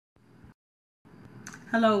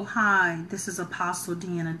Hello, hi, this is Apostle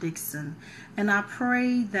Deanna Dixon, and I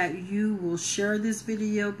pray that you will share this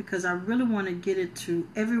video because I really want to get it to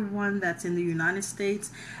everyone that's in the United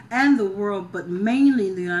States and the world, but mainly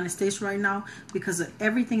in the United States right now because of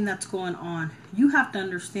everything that's going on. You have to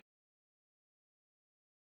understand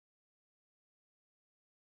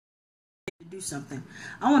to do something.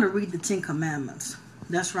 I want to read the 10 Commandments.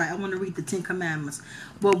 That's right, I want to read the 10 Commandments.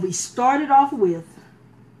 What we started off with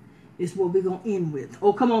is what we're going to end with.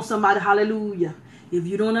 Oh, come on, somebody. Hallelujah. If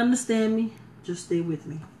you don't understand me, just stay with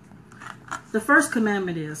me. The first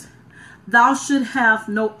commandment is, thou should have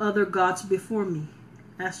no other gods before me.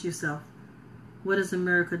 Ask yourself, what has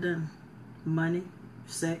America done? Money,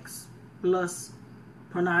 sex, lust,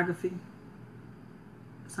 pornography.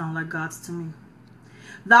 Sound like gods to me.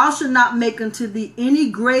 Thou should not make unto thee any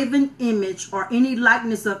graven image or any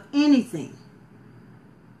likeness of anything.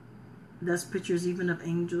 That's pictures even of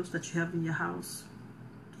angels that you have in your house.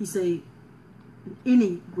 He say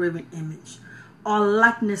any graven image or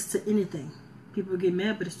likeness to anything. People get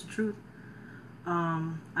mad, but it's the truth.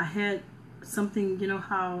 I had something, you know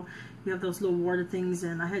how you have those little water things,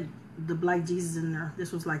 and I had the black Jesus in there.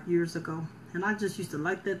 This was like years ago. And I just used to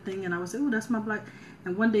like that thing, and I would say, oh, that's my black.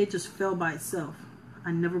 And one day it just fell by itself.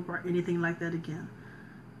 I never brought anything like that again.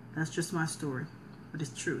 That's just my story, but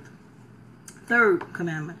it's truth. Third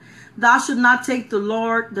commandment, thou should not take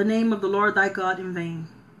the name of the Lord thy God in vain.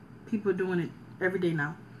 People are doing it every day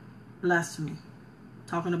now. Blasphemy.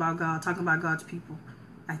 Talking about God, talking about God's people.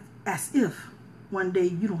 As if one day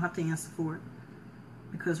you don't have to answer for it.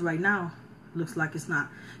 Because right now, it looks like it's not.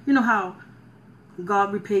 You know how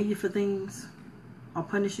God repay you for things or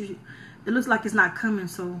punish you? It looks like it's not coming,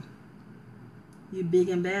 so you're big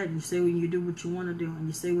and bad. And you say when you do what you want to do, and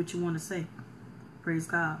you say what you want to say. Praise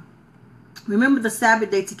God. Remember the Sabbath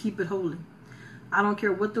day to keep it holy. I don't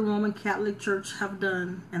care what the Roman Catholic Church have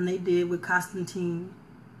done, and they did with Constantine.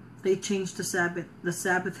 They changed the Sabbath. The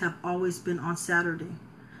Sabbath have always been on Saturday.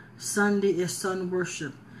 Sunday is sun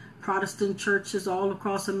worship. Protestant churches all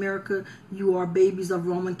across America, you are babies of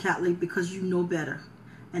Roman Catholic because you know better.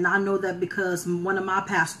 And I know that because one of my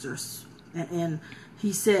pastors, and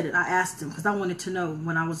he said it. I asked him because I wanted to know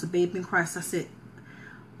when I was a babe in Christ. I said,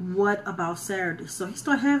 what about Saturday? So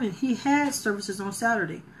he had services on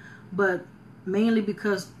Saturday, but mainly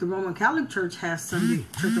because the Roman Catholic Church has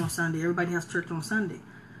church on Sunday. Everybody has church on Sunday.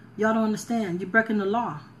 Y'all don't understand. You're breaking the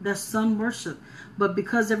law. That's sun worship. But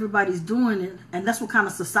because everybody's doing it, and that's what kind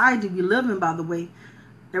of society we live in, by the way,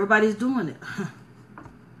 everybody's doing it.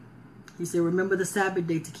 He said, remember the Sabbath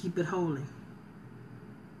day to keep it holy.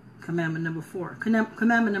 Commandment number 4.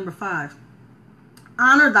 Commandment number 5.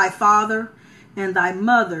 Honor thy father and thy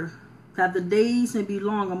mother, that the days may be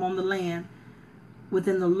long among the land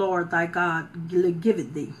within the Lord thy God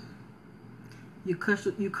giveth thee. You curse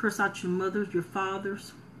out your mothers, your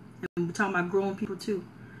fathers, and we're talking about grown people too,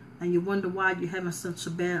 and you wonder why you're having such a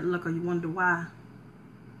bad luck, or you wonder why.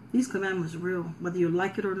 These commandments are real, whether you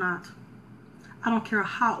like it or not. I don't care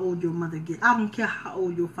how old your mother get. I don't care how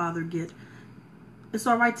old your father get. It's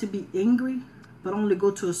all right to be angry, but only go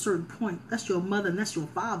to a certain point. That's your mother and that's your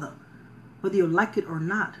father, whether you like it or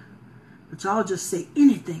not. But y'all just say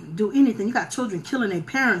anything, do anything. You got children killing their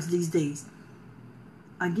parents these days.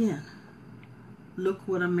 Again, look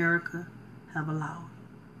what America have allowed.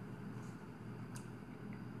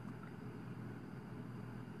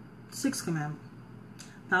 6th commandment,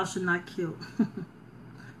 thou should not kill.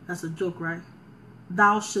 That's a joke, right?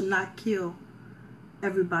 Thou should not kill.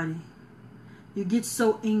 Everybody, you get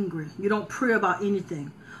so angry. You don't pray about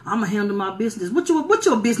anything. I'm going to handle my business. What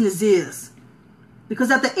your business is. Because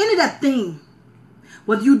at the end of that thing,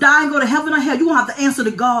 whether you die and go to heaven or hell, you're going to have to answer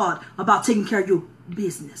to God about taking care of your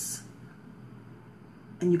business.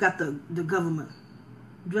 And you got the government,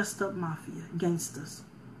 dressed up mafia, gangsters,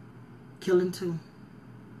 killing too.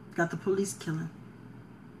 Got the police killing.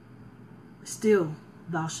 Still,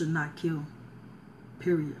 thou should not kill.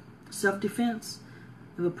 Period. Self-defense.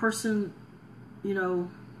 If a person, you know,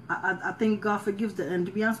 I think God forgives that. And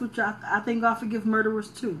to be honest with you, I think God forgives murderers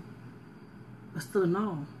too. But still,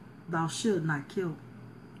 no, thou should not kill.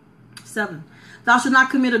 7, thou should not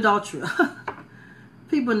commit adultery.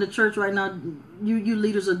 People in the church right now, you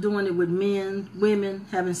leaders are doing it with men, women,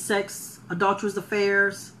 having sex, adulterous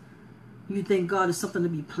affairs. You think God is something to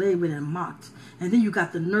be played with and mocked. And then you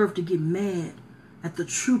got the nerve to get mad at the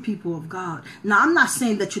true people of God. Now, I'm not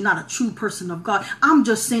saying that you're not a true person of God. I'm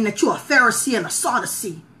just saying that you're a Pharisee and a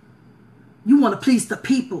Sadducee. You want to please the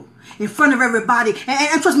people in front of everybody.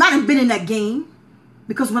 And trust me, I haven't been in that game.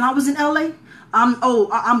 Because when I was in LA, I'm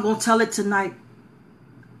going to tell it tonight.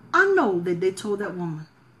 I know that they told that woman,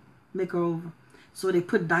 make her over. So they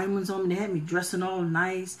put diamonds on me. They had me dressing all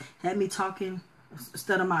nice. Had me talking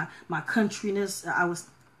instead of my countryness. I was,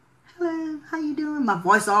 hello, how you doing? My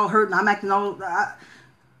voice all hurt and I'm acting all...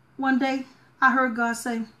 One day, I heard God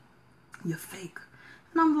say, you're fake.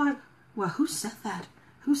 And I'm like, well, who said that?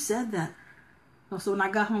 Who said that? So when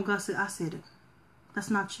I got home, God said, I said it.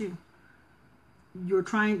 That's not you. They're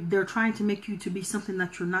trying to make you to be something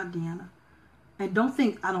that you're not, Deanna. And don't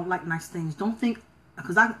think I don't like nice things. Don't think,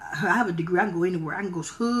 because I have a degree. I can go anywhere. I can go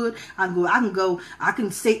hood. I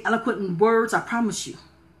can say eloquent words. I promise you.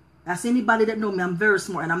 Ask anybody that know me. I'm very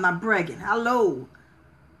smart and I'm not bragging. Hello.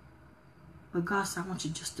 But God said, I want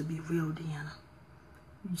you just to be real, Deanna.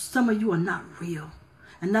 Some of you are not real.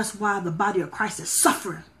 And that's why the body of Christ is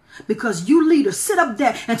suffering. Because you leaders sit up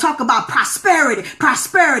there and talk about prosperity,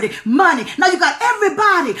 money. Now you got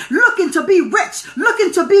everybody looking to be rich,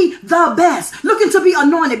 looking to be the best, looking to be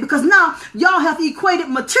anointed. Because now y'all have equated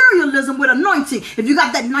materialism with anointing. If you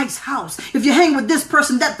got that nice house, if you hang with this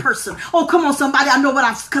person, that person. Oh, come on, somebody. I know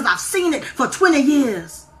because I've seen it for 20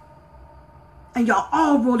 years. And y'all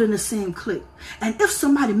all roll in the same clique. And if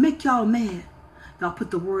somebody make y'all mad, y'all put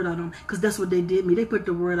the word out on me, because that's what they did me. They put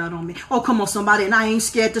the word out on me. Oh, come on, somebody, and I ain't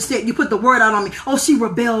scared to say it. You put the word out on me. Oh, she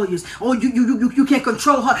rebellious. Oh, you can't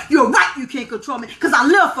control her. You're right, you can't control me, because I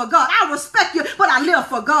live for God. I respect you, but I live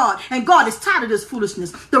for God, and God is tired of this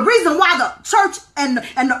foolishness. The reason why the church and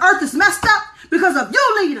the earth is messed up, because of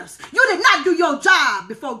you leaders. You did not do your job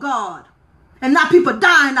before God. And now people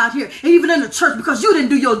dying out here, and even in the church, because you didn't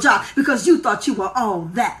do your job, because you thought you were all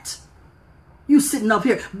that. You sitting up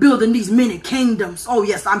here building these many kingdoms. Oh,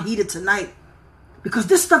 yes, I'm heated tonight. Because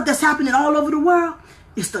this stuff that's happening all over the world,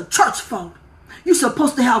 it's the church fault. You're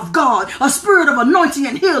supposed to have God, a spirit of anointing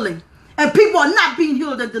and healing. And people are not being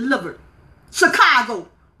healed and delivered. Chicago,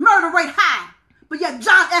 murder rate high. But yet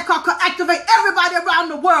John Eckhart could activate everybody around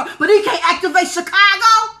the world. But he can't activate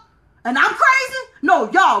Chicago? And I'm crazy? No,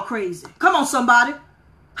 y'all crazy. Come on, somebody.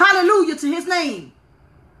 Hallelujah to his name.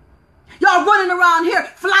 Y'all running around here,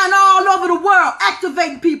 flying all over the world,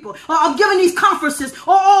 activating people, or giving these conferences,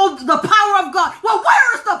 oh, the power of God. Well,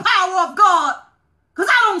 where is the power of God? Because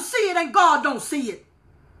I don't see it and God don't see it.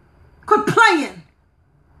 Quit playing.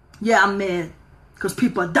 Yeah, I'm mad because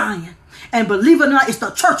people are dying. And believe it or not, it's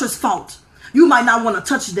the church's fault. You might not want to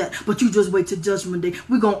touch that, but you just wait till Judgment Day.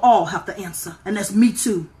 We're going to all have to answer. And that's me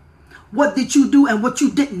too. What did you do and what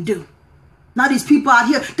you didn't do? Now these people out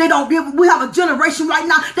here, we have a generation right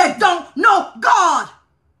now that don't know God.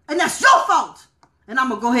 And that's your fault. And I'm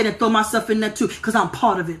going to go ahead and throw myself in there too, because I'm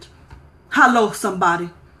part of it. Hello, somebody.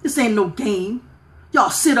 This ain't no game. Y'all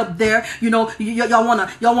sit up there, y'all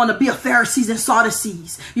wanna be a Pharisees and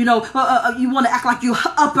Sadducees. You want to act like you're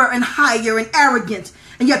upper and higher and arrogant.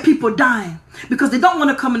 And yet people dying because they don't want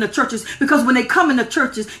to come into churches. Because when they come into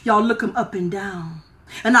churches, y'all look them up and down.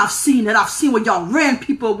 And I've seen it. I've seen when y'all ran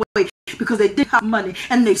people away because they didn't have money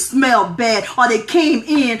and they smelled bad, or they came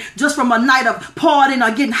in just from a night of partying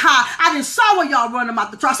or getting high. I didn't saw where y'all running them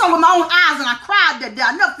out the church. I saw with my own eyes and I cried that day.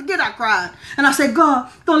 I never forget I cried. And I said,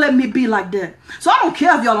 God, don't let me be like that. So I don't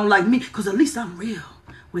care if y'all don't like me, because at least I'm real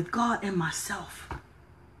with God and myself.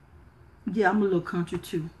 Yeah, I'm a little country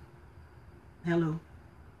too. Hello.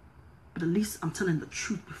 But at least I'm telling the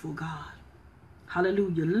truth before God.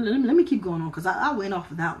 Hallelujah. Let me keep going on, because I went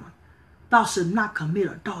off of that one. Thou should not commit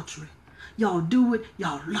adultery. Y'all do it.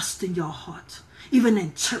 Y'all lust in your heart. Even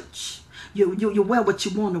in church. You wear what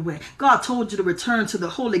you want to wear. God told you to return to the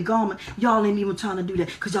holy garment. Y'all ain't even trying to do that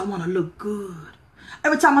because y'all want to look good.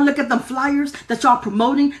 Every time I look at them flyers that y'all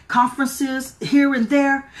promoting, conferences here and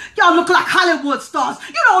there, y'all look like Hollywood stars.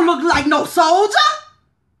 You don't look like no soldier.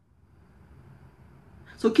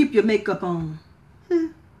 So keep your makeup on.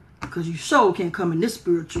 Because you sure can't come in this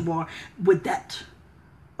spiritual war with that.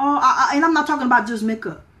 And I'm not talking about just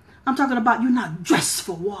makeup. I'm talking about you're not dressed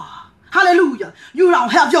for war. Hallelujah. You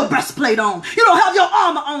don't have your breastplate on. You don't have your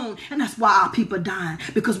armor on. And that's why our people are dying.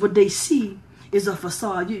 Because what they see is a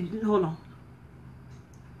facade. Hold on.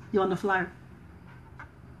 You on the flyer?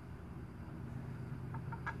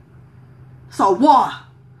 It's a war.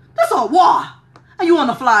 That's a war. And you on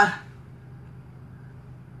the flyer?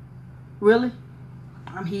 Really?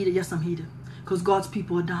 I'm heated. Yes, I'm heated. Because God's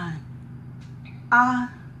people are dying. I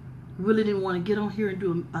really didn't want to get on here and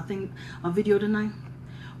do a video tonight.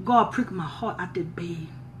 God pricked my heart. I did bad.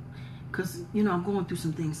 Because, I'm going through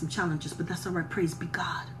some things, some challenges. But that's all right. Praise be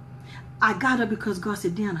God. I got up because God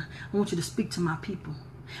said, Deanna, I want you to speak to my people.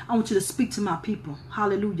 I want you to speak to my people.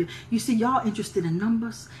 Hallelujah. You see, y'all interested in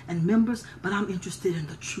numbers and members, but I'm interested in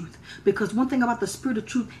the truth. Because one thing about the spirit of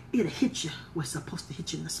truth, it'll hit you where it's supposed to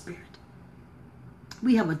hit you in the spirit.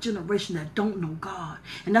 We have a generation that don't know God.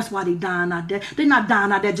 And that's why they dying out there. They're not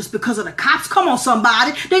dying out there just because of the cops. Come on,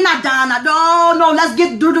 somebody. They're not dying out there. Oh, no, let's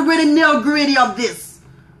get through the really nitty-gritty of this.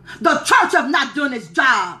 The church is not doing its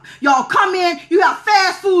job. Y'all come in, you have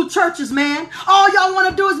fast food churches, man. All y'all want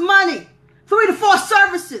to do is money. 3 to 4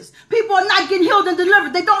 services. People are not getting healed and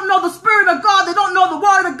delivered. They don't know the Spirit of God. They don't know the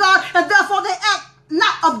Word of God. And therefore they act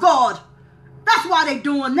not of God. That's why they're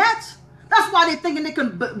doing that. That's why they're thinking they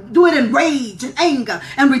can do it in rage and anger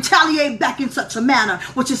and retaliate back in such a manner,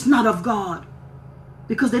 which is not of God.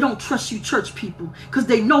 Because they don't trust you church people. Because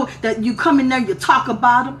they know that you come in there, you talk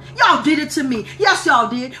about them. Y'all did it to me. Yes, y'all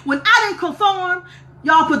did. When I didn't conform,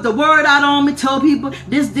 y'all put the word out on me, tell people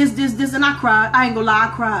this, and I cried. I ain't gonna lie,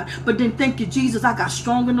 I cried. But then thank you, Jesus, I got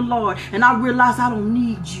strong in the Lord. And I realized I don't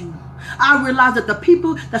need you. I realized that the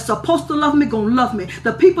people that's supposed to love me gonna love me.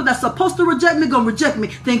 The people that's supposed to reject me gonna reject me.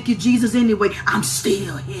 Thank you, Jesus, anyway. I'm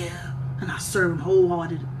still here. And I serve him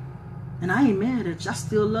wholeheartedly. And I ain't mad at you. I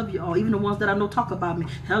still love you all. Even the ones that I know talk about me.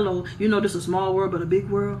 Hello, you know this is a small world, but a big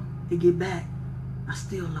world. They get back. I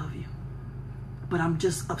still love you. But I'm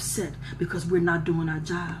just upset because we're not doing our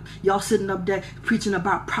job. Y'all sitting up there preaching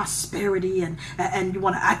about prosperity and you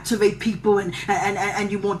want to activate people and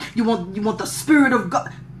you want the Spirit of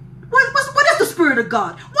God. What is the Spirit of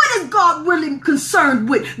God? What is God really concerned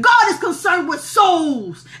with? God is concerned with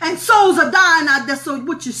souls. And souls are dying out there. So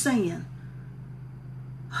what you saying?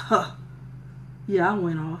 Huh. Yeah, I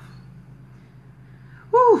went off.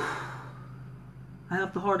 Whew. I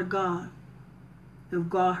have the heart of God. If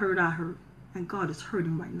God hurt, I hurt. And God is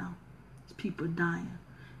hurting right now. His people are dying.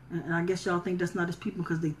 And I guess y'all think that's not his people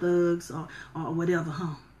because they thugs or whatever,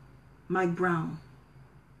 huh? Mike Brown.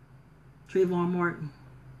 Trayvon Martin.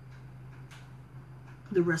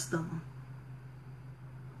 The rest of them.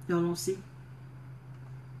 Y'all don't see?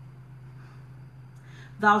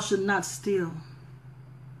 Thou should not steal.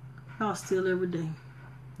 Y'all steal every day.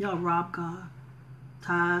 Y'all rob God.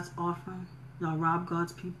 Tithes, offering. Y'all rob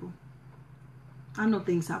God's people. I know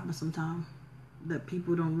things happen sometimes that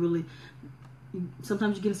people don't really.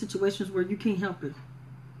 Sometimes you get in situations where you can't help it.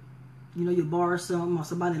 You know, you borrow something or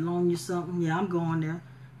somebody loan you something. Yeah, I'm going there.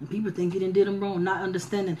 And people think you done did them wrong, not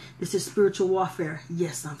understanding this is spiritual warfare.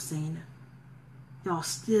 Yes, I'm saying it. Y'all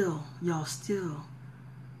still.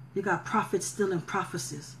 You got prophets stealing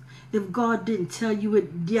prophecies. If God didn't tell you it,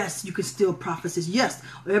 yes, you can steal prophecies. Yes,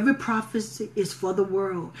 every prophecy is for the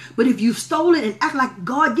world. But if you stole it and act like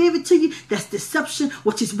God gave it to you, that's deception,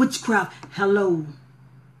 which is witchcraft. Hello.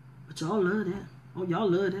 But y'all love that. Oh, y'all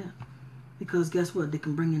love that. Because guess what? They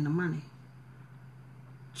can bring in the money.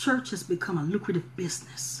 Church has become a lucrative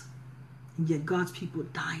business. And yet God's people are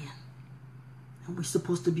dying. And we're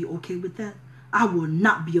supposed to be okay with that? I will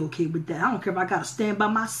not be okay with that. I don't care if I got to stand by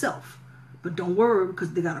myself. But don't worry,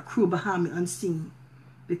 because they got a crew behind me unseen.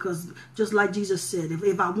 Because just like Jesus said,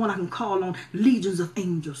 if I want, I can call on legions of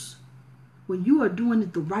angels. When you are doing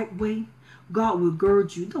it the right way, God will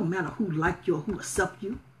gird you. It don't matter who like you or who accept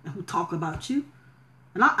you and who talk about you.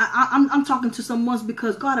 And I'm talking to some ones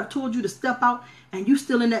because God have told you to step out and you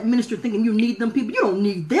still in that ministry thinking you need them people. You don't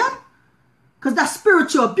need them. Because that's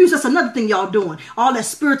spiritual abuse. That's another thing y'all doing. All that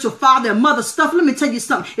spiritual father and mother stuff. Let me tell you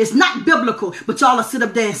something. It's not biblical. But y'all will sit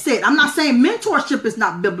up there and say it. I'm not saying mentorship is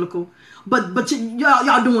not biblical. But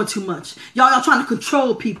y'all doing too much. Y'all trying to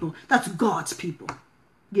control people. That's God's people.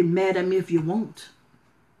 Get mad at me if you want.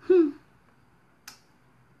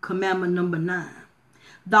 Commandment number 9.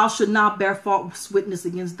 Thou should not bear false witness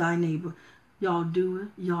against thy neighbor. Y'all do it.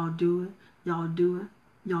 Y'all do it. Y'all do it.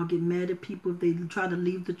 Y'all get mad at people if they try to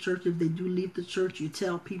leave the church. If they do leave the church, you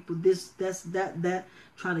tell people this, that.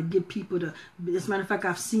 Try to get people to. As a matter of fact,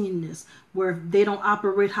 I've seen this. Where if they don't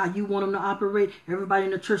operate how you want them to operate, everybody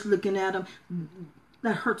in the church looking at them,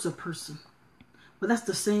 that hurts a person. But that's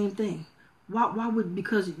the same thing. Why would,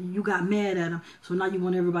 because you got mad at them, so now you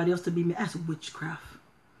want everybody else to be mad. That's witchcraft.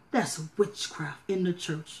 That's witchcraft in the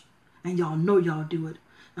church. And y'all know y'all do it.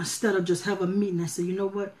 Instead of just have a meeting and say, you know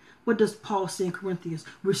what? What does Paul say in Corinthians?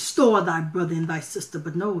 Restore thy brother and thy sister.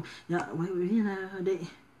 But no, y'all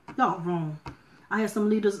wrong. I had some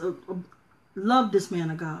leaders love this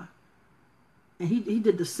man of God. And he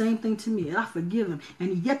did the same thing to me. And I forgive him. And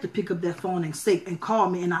he yet to pick up that phone and say and call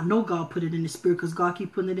me. And I know God put it in his spirit because God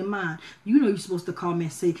keep putting it in mind. You know you're supposed to call me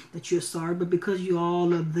and say that you're sorry. But because you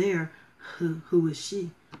all up there, who is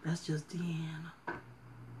she? That's just Deanna.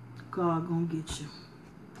 God gonna get you.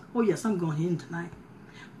 Oh yes, I'm going in tonight.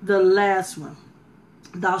 The last one.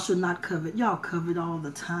 Thou shalt not covet. Y'all covet all the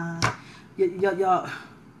time. Y'all.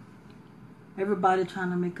 Everybody trying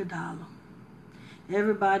to make $1.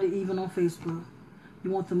 Everybody, even on Facebook. You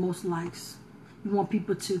want the most likes. You want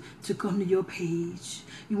people to come to your page.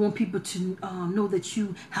 You want people to know that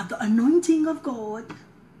you have the anointing of God.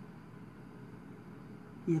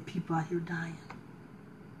 Yeah, people out here dying.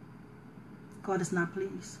 God is not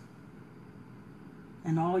pleased.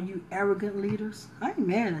 And all you arrogant leaders, I ain't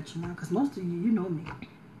mad at you now, because most of you, you know me.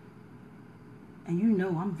 And you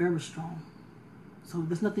know I'm very strong. So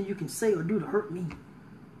there's nothing you can say or do to hurt me.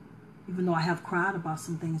 Even though I have cried about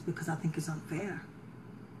some things because I think it's unfair.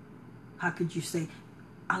 How could you say,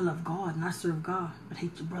 I love God and I serve God, but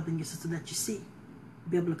hate your brother and your sister that you see?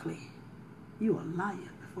 Biblically, you are a liar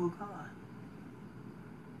before God.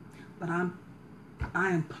 But I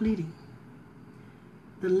am pleading.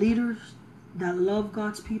 The leaders that love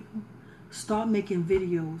God's people, start making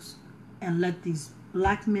videos and let these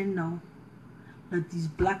black men know, let these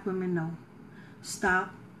black women know,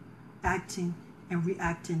 stop acting and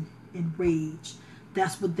reacting in rage.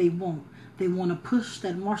 That's what they want. They want to push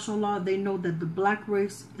that martial law. They know that the black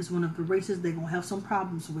race is one of the races they're going to have some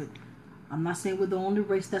problems with. I'm not saying we're the only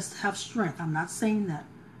race that's have strength. I'm not saying that.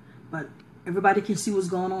 But everybody can see what's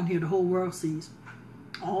going on here. The whole world sees.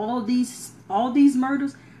 All these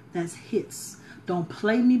murders, that's hits. Don't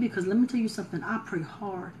play me, because let me tell you something. I pray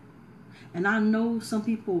hard. And I know some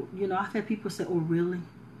people, you know, I've had people say, oh, really?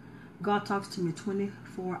 God talks to me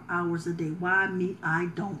 24 hours a day. Why me? I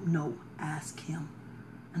don't know. Ask him.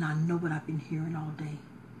 And I know what I've been hearing all day.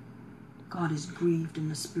 God is grieved in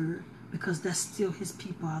the spirit, because that's still his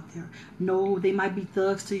people out there. No, they might be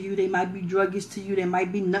thugs to you. They might be druggies to you. They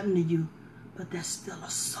might be nothing to you. But that's still a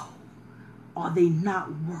soul. Are they not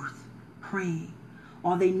worth praying?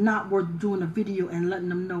 Are they not worth doing a video and letting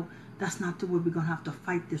them know that's not the way we're going to have to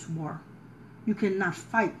fight this war? You cannot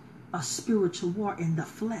fight a spiritual war in the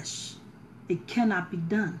flesh. It cannot be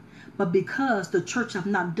done. But because the church have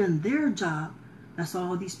not done their job, that's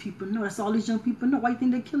all these people know. That's all these young people know. Why do you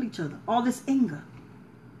think they kill each other? All this anger.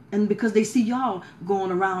 And because they see y'all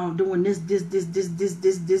going around doing this. Let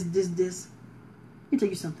me tell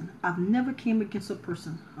you something. I've never came against a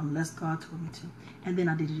person unless God told me to. And then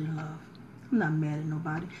I did it in love. I'm not mad at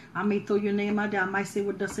nobody. I may throw your name out there. I might say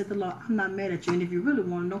what thus said the Lord. I'm not mad at you. And if you really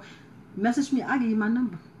want to know, message me. I'll give you my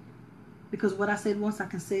number. Because what I said once, I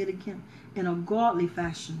can say it again. In a godly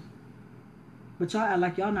fashion. But y'all act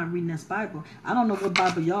like y'all not reading this Bible. I don't know what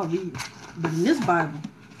Bible y'all read. But in this Bible,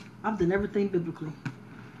 I've done everything biblically.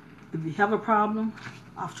 If you have a problem,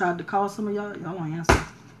 I've tried to call some of y'all. Y'all won't answer.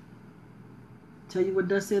 Tell you what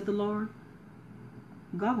thus said the Lord.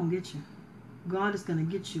 God won't get you. God is going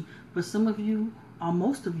to get you. But some of you, or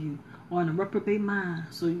most of you, are in a reprobate mind.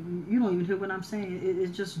 So you don't even hear what I'm saying.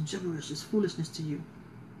 It's just gibberish. It's foolishness to you.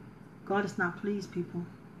 God is not pleased, people.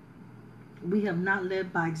 We have not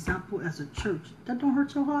led by example as a church. That don't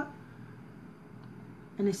hurt your heart?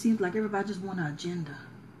 And it seems like everybody just want an agenda.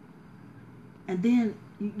 And then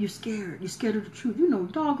you're scared. You're scared of the truth. You know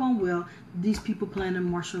doggone well these people planning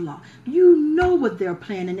martial law. You know what they're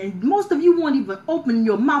planning. And most of you won't even open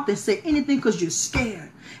your mouth and say anything because you're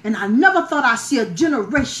scared. And I never thought I'd see a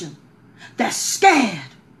generation that's scared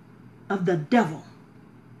of the devil.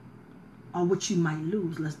 Or what you might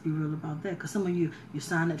lose. Let's be real about that. Because some of you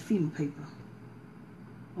signed that FEMA paper.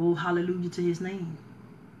 Oh, hallelujah to his name.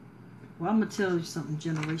 Well, I'm going to tell you something,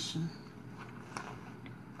 generation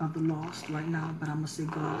of the lost right now. But I'm going to say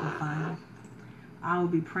God will find them. I will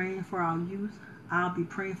be praying for our youth. I'll be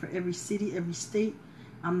praying for every city, every state.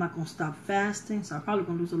 I'm not going to stop fasting. So I'm probably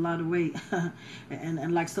going to lose a lot of weight.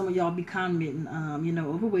 and like some of y'all be commenting, you know,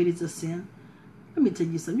 overweight is a sin. Let me tell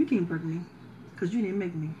you something. You can't break me. Because you didn't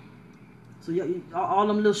make me. So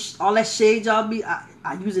all that shade y'all be,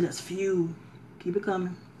 I use it as fuel. Keep it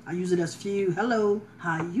coming. I use it as fuel. Hello,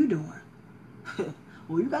 how you doing?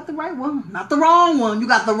 Well, you got the right one, not the wrong one. You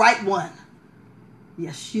got the right one.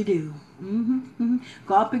 Yes, you do.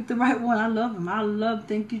 God picked the right one. I love him.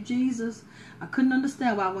 Thank you, Jesus. I couldn't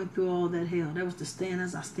understand why I went through all that hell. That was to stand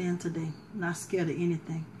as I stand today, not scared of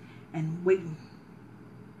anything, and waiting.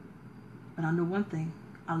 But I know one thing.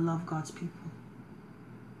 I love God's people.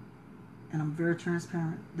 And I'm very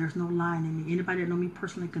transparent. There's no lying in me. Anybody that know me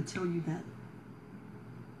personally can tell you that.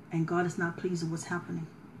 And God is not pleased with what's happening.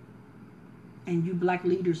 And you black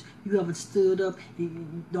leaders, you haven't stood up.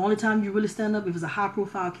 The only time you really stand up if it's a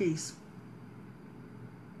high-profile case.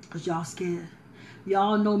 Because y'all scared.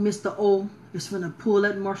 Y'all know Mr. O is going to pull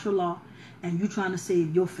that martial law. And you trying to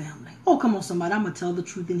save your family. Oh, come on, somebody. I'm going to tell the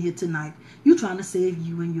truth in here tonight. You trying to save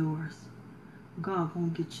you and yours. God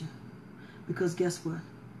won't get you. Because guess what?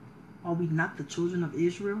 Are we not the children of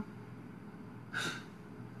Israel?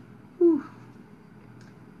 Whew.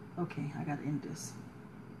 Okay, I got to end this.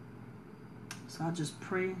 So I just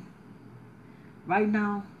pray. Right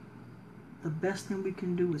now, the best thing we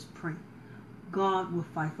can do is pray. God will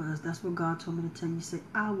fight for us. That's what God told me to tell you. He said,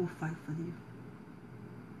 I will fight for you.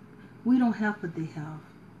 We don't have what they have.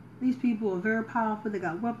 These people are very powerful. They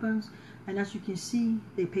got weapons. And as you can see,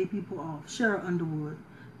 they pay people off. Cheryl Underwood.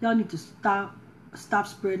 Y'all need to stop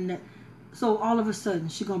spreading that. So all of a sudden,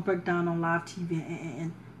 she's going to break down on live TV.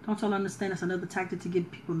 And don't y'all understand that's another tactic to get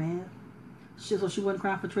people mad? So she wasn't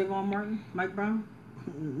crying for Trayvon Martin, Mike Brown?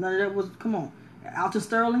 None of that was, come on. Alton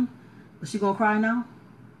Sterling? Was she going to cry now?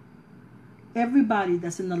 Everybody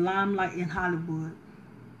that's in the limelight in Hollywood,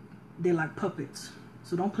 they're like puppets.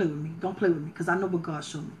 So don't play with me. Don't play with me. Because I know what God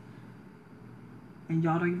showed me. And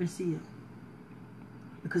y'all don't even see it.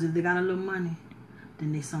 Because if they got a little money,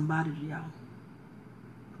 then they somebody to y'all.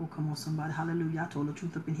 Oh, come on, somebody. Hallelujah. I told the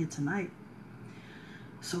truth up in here tonight.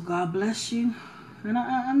 So God bless you. And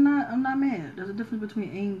I'm not mad. There's a difference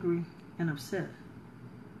between angry and upset.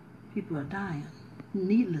 People are dying.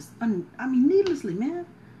 Needlessly, man.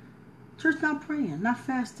 Church not praying, not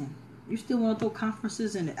fasting. You still want to throw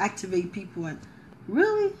conferences and activate people and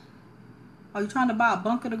really? Are you trying to buy a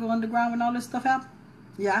bunker to go underground when all this stuff happens?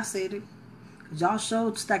 Yeah, I said it. Because y'all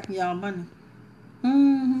showed stacking y'all money.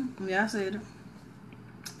 Yeah, I said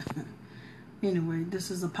it. Anyway,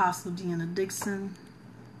 this is Apostle Deanna Dixon.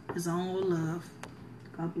 His own love.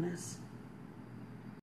 God bless.